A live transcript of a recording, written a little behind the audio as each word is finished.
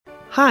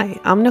Hi,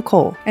 I'm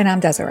Nicole. And I'm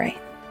Desiree.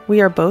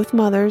 We are both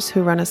mothers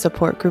who run a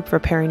support group for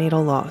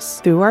perinatal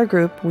loss. Through our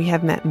group, we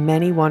have met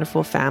many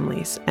wonderful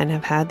families and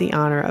have had the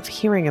honor of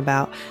hearing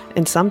about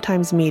and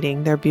sometimes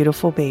meeting their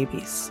beautiful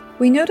babies.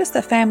 We notice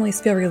that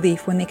families feel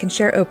relief when they can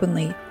share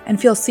openly and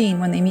feel seen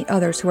when they meet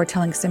others who are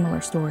telling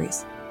similar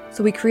stories.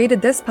 So we created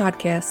this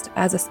podcast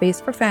as a space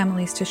for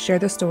families to share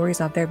the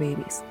stories of their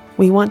babies.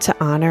 We want to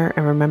honor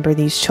and remember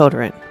these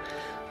children.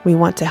 We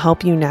want to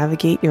help you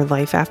navigate your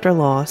life after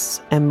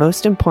loss, and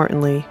most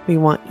importantly, we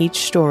want each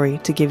story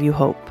to give you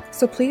hope.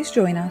 So please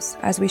join us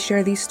as we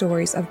share these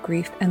stories of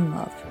grief and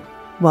love.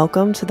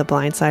 Welcome to the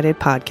Blindsided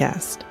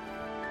Podcast.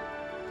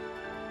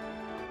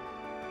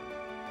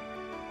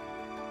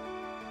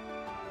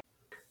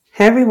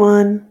 Hey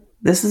everyone,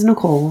 this is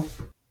Nicole.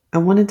 I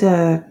wanted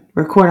to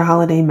record a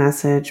holiday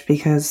message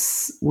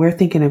because we're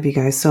thinking of you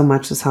guys so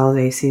much this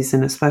holiday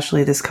season,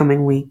 especially this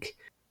coming week.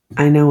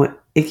 I know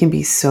it can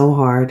be so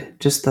hard,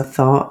 just the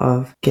thought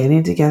of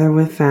getting together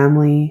with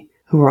family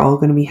who are all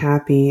going to be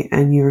happy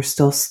and you're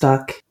still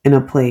stuck in a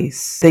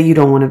place that you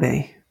don't want to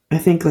be. I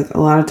think a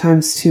lot of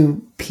times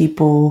too,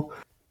 people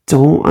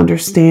don't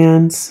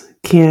understand,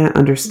 can't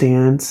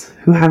understand,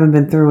 who haven't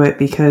been through it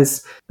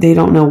because they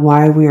don't know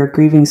why we are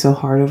grieving so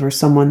hard over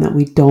someone that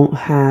we don't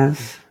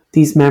have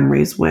these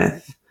memories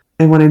with.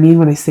 And what I mean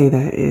when I say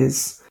that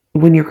is,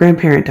 when your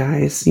grandparent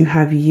dies, you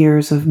have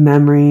years of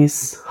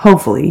memories.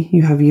 Hopefully,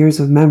 you have years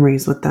of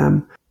memories with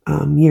them,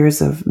 years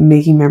of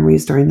making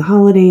memories during the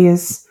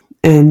holidays.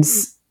 And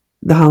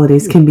the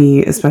holidays can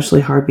be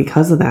especially hard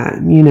because of that,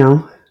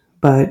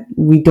 But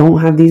we don't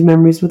have these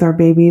memories with our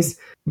babies.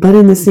 But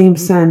in the same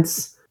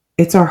sense,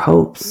 it's our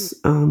hopes.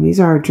 These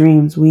are our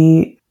dreams.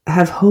 We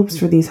have hopes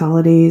for these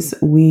holidays.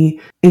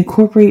 We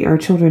incorporate our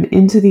children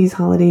into these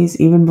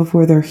holidays even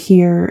before they're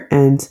here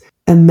and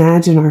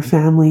imagine our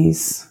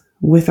families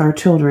with our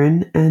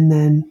children,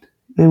 and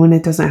when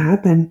it doesn't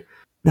happen,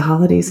 the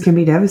holidays can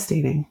be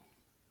devastating.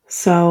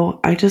 So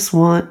I just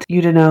want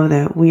you to know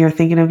that we are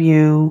thinking of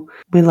you.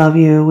 We love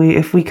you.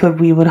 If we could,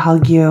 we would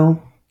hug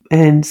you.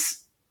 And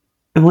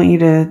I want you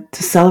to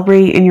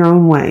celebrate in your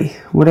own way.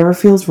 Whatever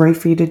feels right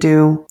for you to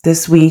do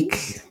this week,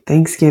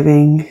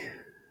 Thanksgiving,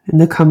 in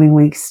the coming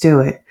weeks,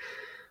 do it.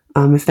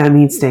 If that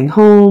means staying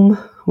home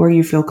where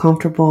you feel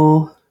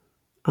comfortable,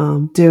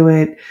 do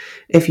it.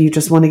 If you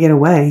just want to get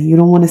away, you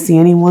don't want to see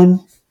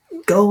anyone,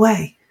 go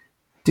away.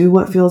 Do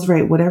what feels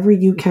right. Whatever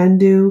you can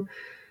do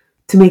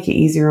to make it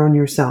easier on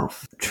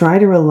yourself. Try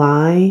to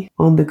rely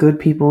on the good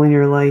people in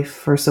your life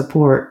for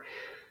support,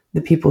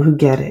 the people who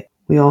get it.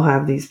 We all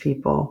have these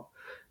people.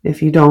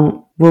 If you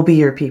don't, we'll be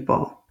your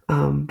people.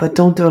 But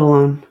don't do it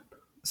alone,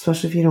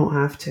 especially if you don't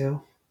have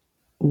to.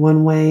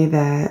 One way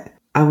that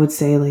I would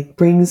say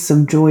brings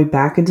some joy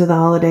back into the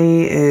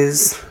holiday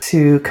is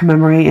to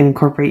commemorate and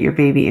incorporate your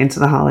baby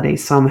into the holiday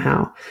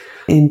somehow.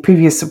 In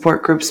previous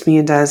support groups, me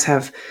and Des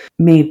have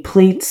made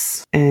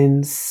plates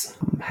and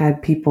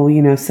had people,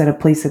 set a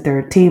place at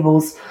their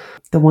tables.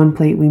 The one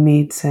plate we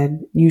made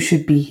said, "You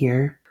should be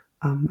here."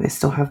 I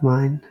still have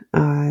mine.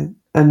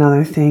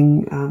 Another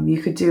thing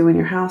you could do in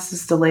your house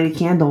is to light a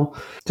candle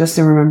just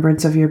in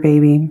remembrance of your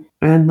baby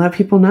and let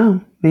people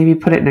know. Maybe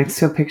put it next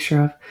to a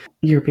picture of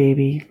your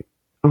baby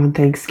on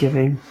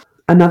Thanksgiving.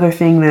 Another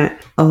thing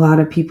that a lot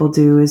of people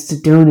do is to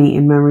donate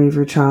in memory of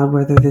your child,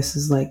 whether this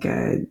is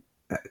a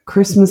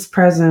Christmas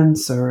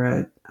presents or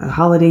a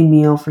holiday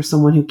meal for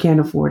someone who can't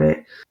afford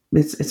it.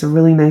 It's a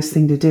really nice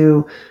thing to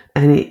do,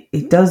 and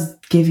it does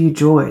give you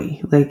joy.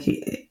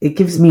 It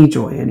gives me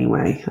joy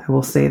anyway. I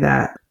will say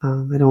that.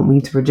 I don't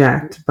mean to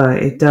project,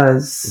 but it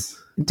does.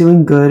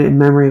 Doing good in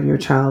memory of your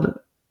child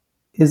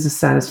is a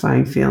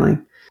satisfying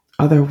feeling.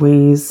 Other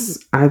ways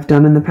I've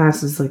done in the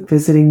past is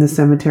visiting the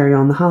cemetery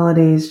on the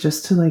holidays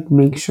just to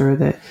make sure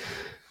that,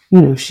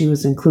 she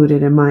was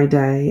included in my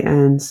day,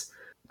 and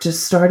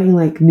just starting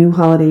new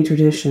holiday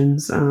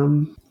traditions.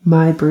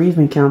 My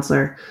bereavement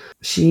counselor,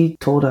 she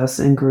told us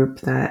in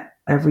group that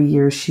every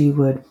year she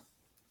would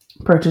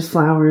purchase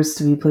flowers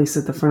to be placed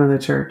at the front of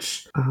the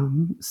church.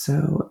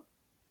 So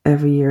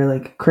every year,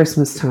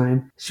 Christmas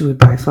time, she would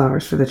buy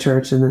flowers for the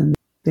church and then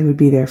they would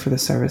be there for the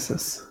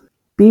services.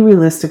 Be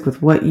realistic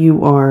with what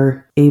you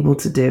are able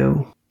to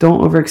do.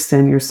 Don't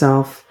overextend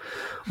yourself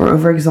or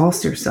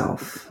overexhaust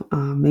yourself.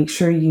 Make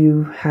sure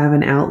you have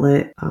an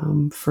outlet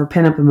for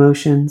pent-up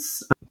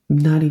emotions,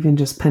 not even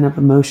just pent-up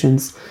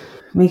emotions.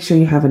 Make sure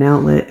you have an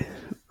outlet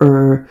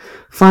or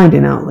find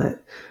an outlet,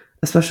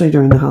 especially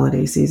during the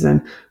holiday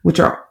season,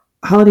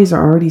 holidays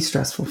are already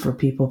stressful for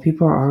people.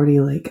 People are already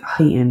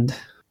heightened.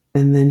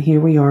 And then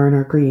here we are in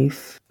our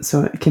grief.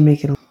 So it can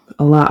make it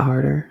a lot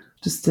harder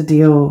just to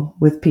deal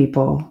with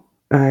people.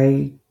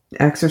 I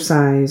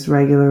exercise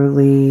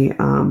regularly.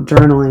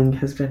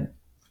 Journaling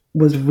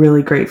was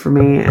really great for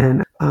me,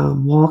 and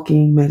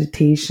walking,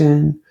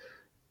 meditation,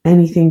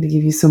 anything to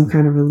give you some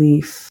kind of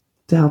relief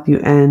to help you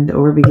end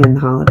or begin the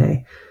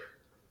holiday.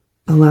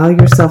 Allow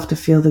yourself to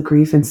feel the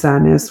grief and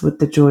sadness with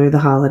the joy of the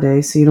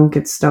holiday so you don't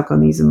get stuck on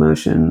these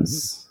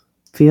emotions.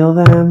 Feel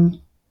them.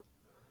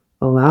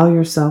 Allow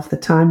yourself the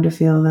time to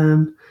feel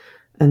them,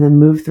 and then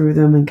move through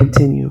them and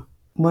continue.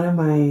 One of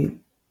my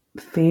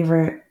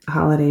favorite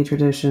holiday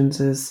traditions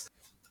is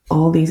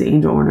all these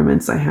angel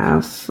ornaments I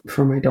have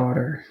for my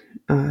daughter.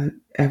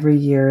 Every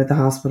year the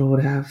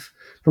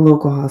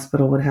local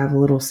hospital would have a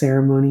little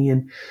ceremony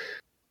and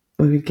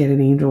we would get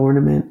an angel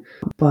ornament.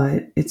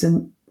 But it's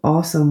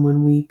awesome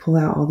when we pull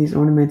out all these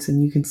ornaments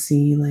and you can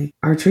see like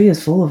our tree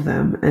is full of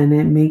them, and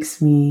it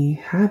makes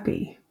me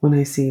happy when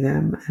I see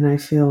them, and I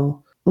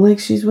feel like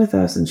she's with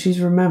us and she's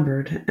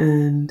remembered.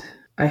 And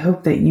I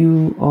hope that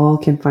you all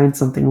can find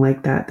something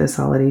like that this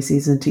holiday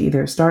season to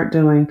either start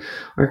doing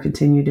or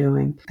continue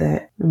doing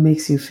that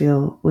makes you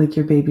feel like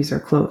your babies are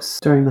close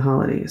during the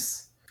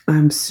holidays.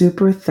 I'm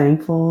super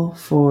thankful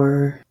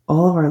for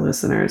all of our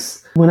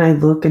listeners. When I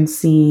look and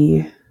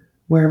see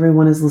where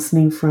everyone is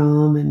listening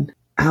from and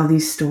how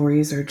these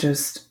stories are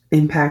just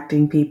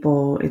impacting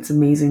people, it's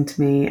amazing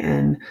to me,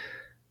 and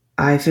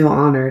I feel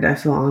honored. I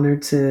feel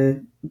honored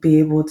to be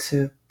able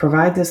to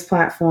provide this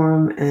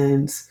platform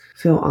and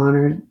feel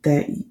honored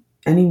that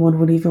anyone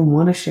would even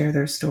want to share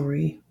their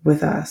story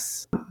with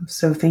us.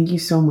 So thank you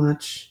so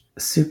much.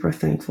 Super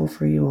thankful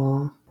for you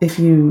all. If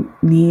you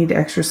need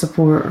extra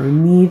support or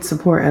need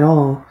support at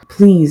all,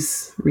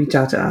 please reach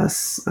out to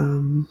us.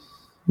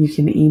 You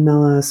can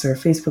email us or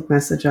Facebook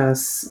message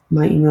us.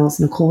 My email is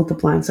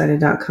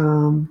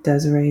Nicole@theblindsided.com,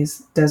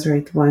 Desiree's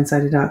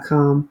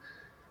Desiree@theblindsided.com.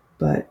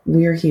 But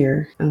we're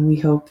here, and we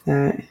hope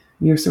that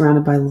you're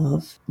surrounded by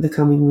love the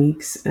coming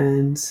weeks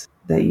and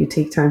that you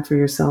take time for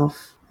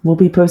yourself. We'll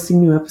be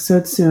posting new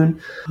episodes soon,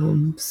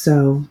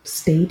 so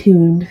stay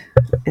tuned,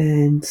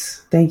 and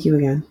thank you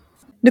again.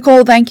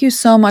 Nicole, thank you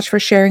so much for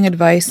sharing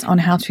advice on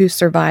how to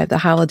survive the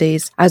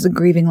holidays as a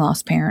grieving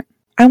lost parent.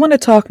 I want to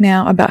talk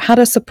now about how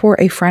to support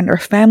a friend or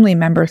family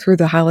member through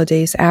the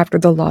holidays after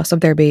the loss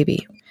of their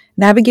baby.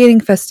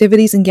 Navigating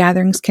festivities and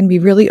gatherings can be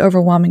really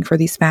overwhelming for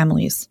these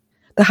families.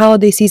 The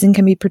holiday season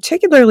can be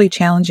particularly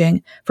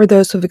challenging for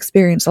those who have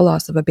experienced the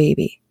loss of a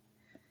baby.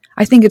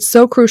 I think it's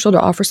so crucial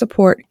to offer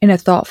support in a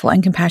thoughtful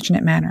and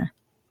compassionate manner.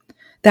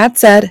 That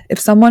said, if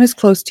someone is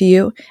close to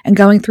you and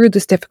going through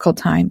this difficult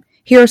time,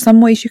 here are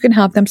some ways you can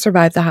help them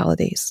survive the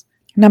holidays.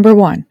 Number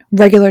 1,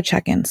 regular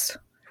check-ins.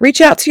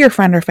 Reach out to your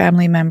friend or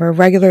family member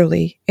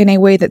regularly in a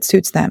way that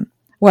suits them,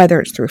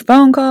 whether it's through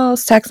phone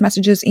calls, text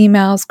messages,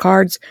 emails,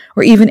 cards,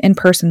 or even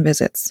in-person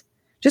visits.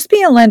 Just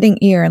be a lending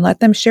ear and let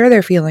them share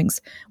their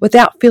feelings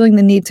without feeling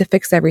the need to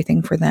fix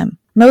everything for them.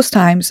 Most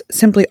times,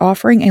 simply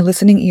offering a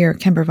listening ear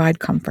can provide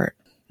comfort.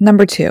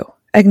 Number 2,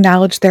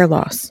 acknowledge their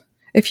loss.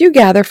 If you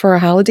gather for a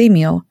holiday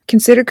meal,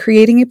 consider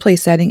creating a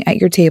place setting at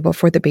your table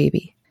for the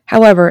baby.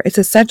 However, it's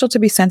essential to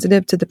be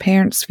sensitive to the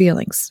parents'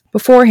 feelings.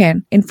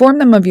 Beforehand, inform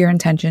them of your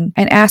intention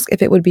and ask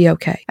if it would be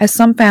okay, as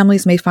some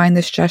families may find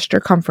this gesture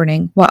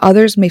comforting while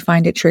others may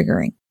find it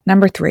triggering.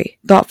 Number 3,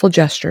 thoughtful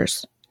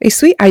gestures. A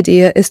sweet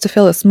idea is to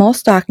fill a small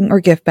stocking or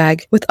gift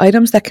bag with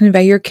items that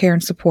convey your care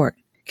and support.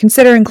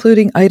 Consider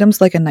including items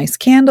like a nice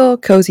candle,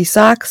 cozy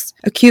socks,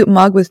 a cute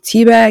mug with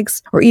tea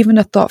bags, or even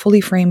a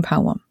thoughtfully framed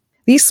poem.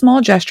 These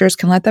small gestures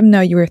can let them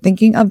know you are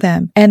thinking of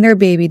them and their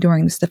baby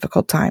during this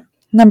difficult time.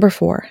 Number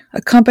 4,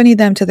 accompany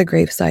them to the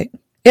gravesite.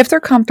 If they're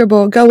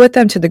comfortable, go with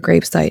them to the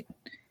gravesite.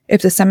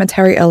 If the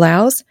cemetery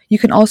allows, you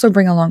can also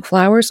bring along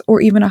flowers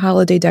or even a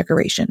holiday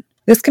decoration.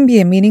 This can be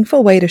a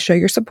meaningful way to show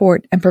your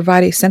support and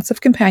provide a sense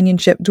of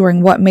companionship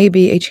during what may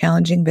be a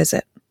challenging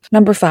visit.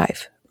 Number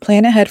 5,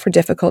 plan ahead for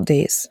difficult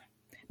days.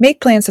 Make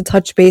plans to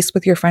touch base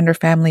with your friend or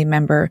family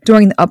member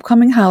during the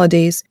upcoming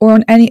holidays or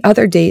on any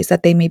other days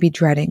that they may be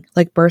dreading,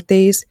 like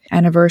birthdays,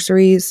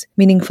 anniversaries,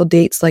 meaningful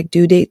dates like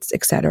due dates,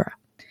 etc.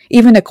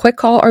 Even a quick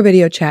call or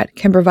video chat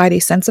can provide a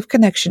sense of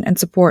connection and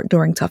support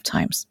during tough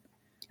times.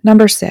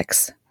 Number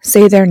 6,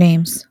 say their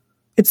names.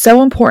 It's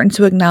so important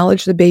to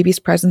acknowledge the baby's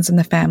presence in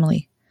the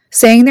family.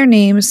 Saying their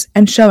names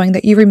and showing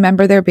that you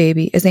remember their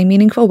baby is a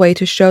meaningful way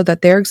to show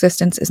that their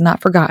existence is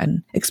not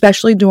forgotten,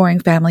 especially during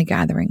family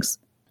gatherings.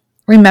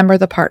 Remember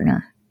the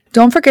partner.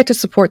 Don't forget to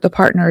support the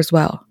partner as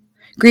well.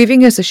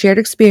 Grieving is a shared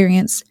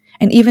experience,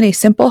 and even a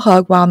simple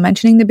hug while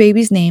mentioning the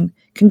baby's name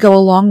can go a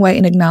long way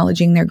in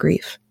acknowledging their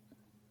grief.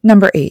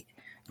 Number 8,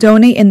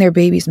 donate in their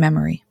baby's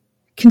memory.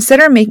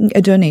 Consider making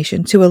a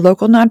donation to a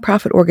local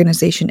nonprofit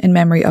organization in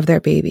memory of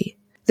their baby.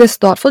 This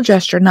thoughtful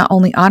gesture not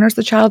only honors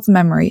the child's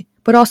memory,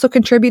 but also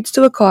contributes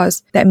to a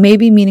cause that may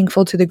be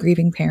meaningful to the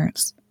grieving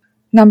parents.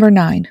 Number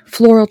 9,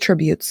 floral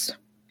tributes.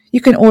 You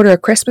can order a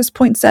Christmas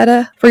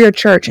poinsettia for your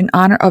church in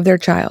honor of their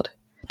child.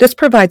 This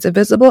provides a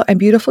visible and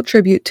beautiful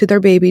tribute to their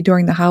baby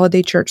during the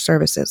holiday church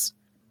services.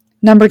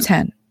 Number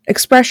 10,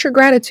 express your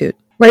gratitude.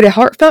 Write a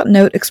heartfelt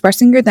note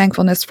expressing your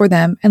thankfulness for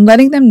them and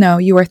letting them know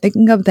you are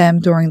thinking of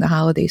them during the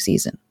holiday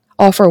season.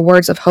 Offer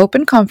words of hope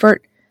and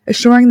comfort,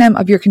 assuring them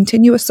of your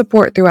continuous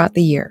support throughout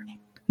the year.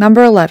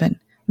 Number 11,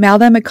 mail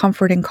them a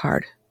comforting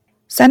card.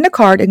 Send a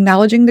card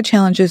acknowledging the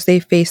challenges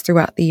they've faced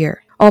throughout the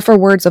year. Offer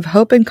words of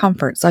hope and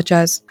comfort, such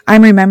as,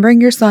 I'm remembering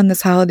your son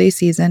this holiday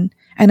season,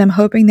 and I'm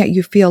hoping that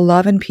you feel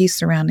love and peace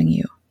surrounding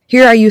you.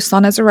 Here I use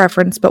son as a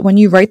reference, but when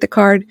you write the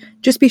card,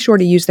 just be sure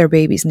to use their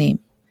baby's name.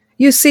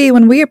 You see,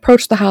 when we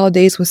approach the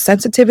holidays with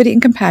sensitivity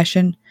and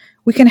compassion,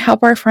 we can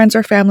help our friends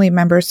or family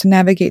members to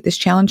navigate this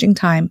challenging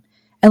time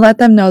and let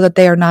them know that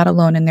they are not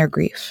alone in their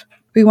grief.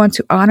 We want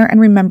to honor and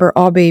remember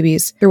all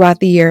babies throughout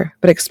the year,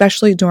 but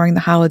especially during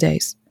the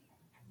holidays.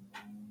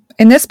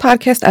 In this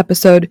podcast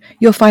episode,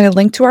 you'll find a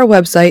link to our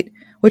website,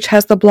 which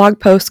has the blog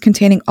post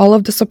containing all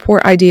of the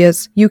support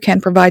ideas you can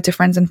provide to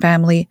friends and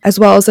family, as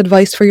well as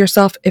advice for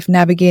yourself if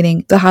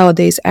navigating the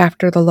holidays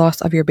after the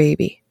loss of your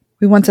baby.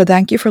 We want to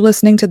thank you for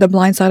listening to the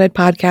Blindsided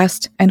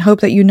podcast and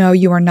hope that you know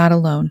you are not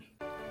alone.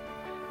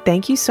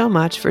 Thank you so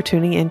much for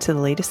tuning in to the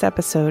latest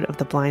episode of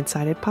the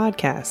Blindsided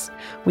podcast.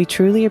 We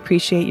truly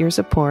appreciate your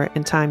support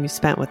and time you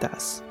spent with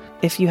us.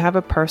 If you have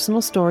a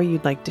personal story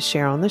you'd like to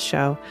share on the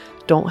show,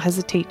 don't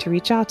hesitate to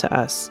reach out to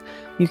us.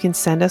 You can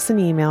send us an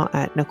email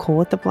at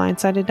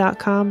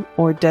nicole@theblindsided.com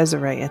or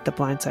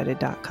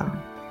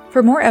desiree@theblindsided.com.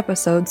 For more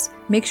episodes,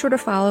 make sure to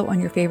follow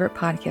on your favorite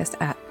podcast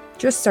app.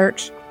 Just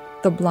search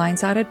The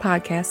Blindsided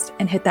Podcast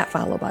and hit that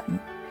follow button.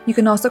 You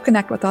can also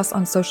connect with us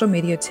on social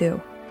media too.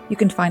 You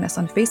can find us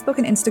on Facebook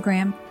and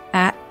Instagram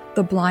at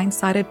The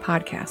Blindsided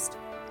Podcast.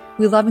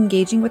 We love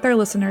engaging with our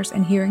listeners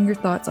and hearing your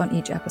thoughts on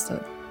each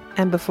episode.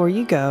 And before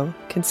you go,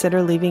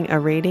 consider leaving a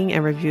rating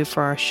and review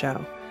for our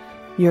show.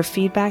 Your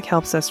feedback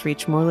helps us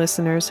reach more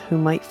listeners who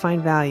might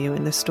find value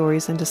in the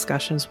stories and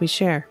discussions we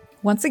share.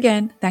 Once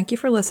again, thank you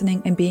for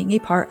listening and being a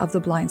part of the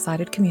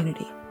Blindsided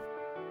community.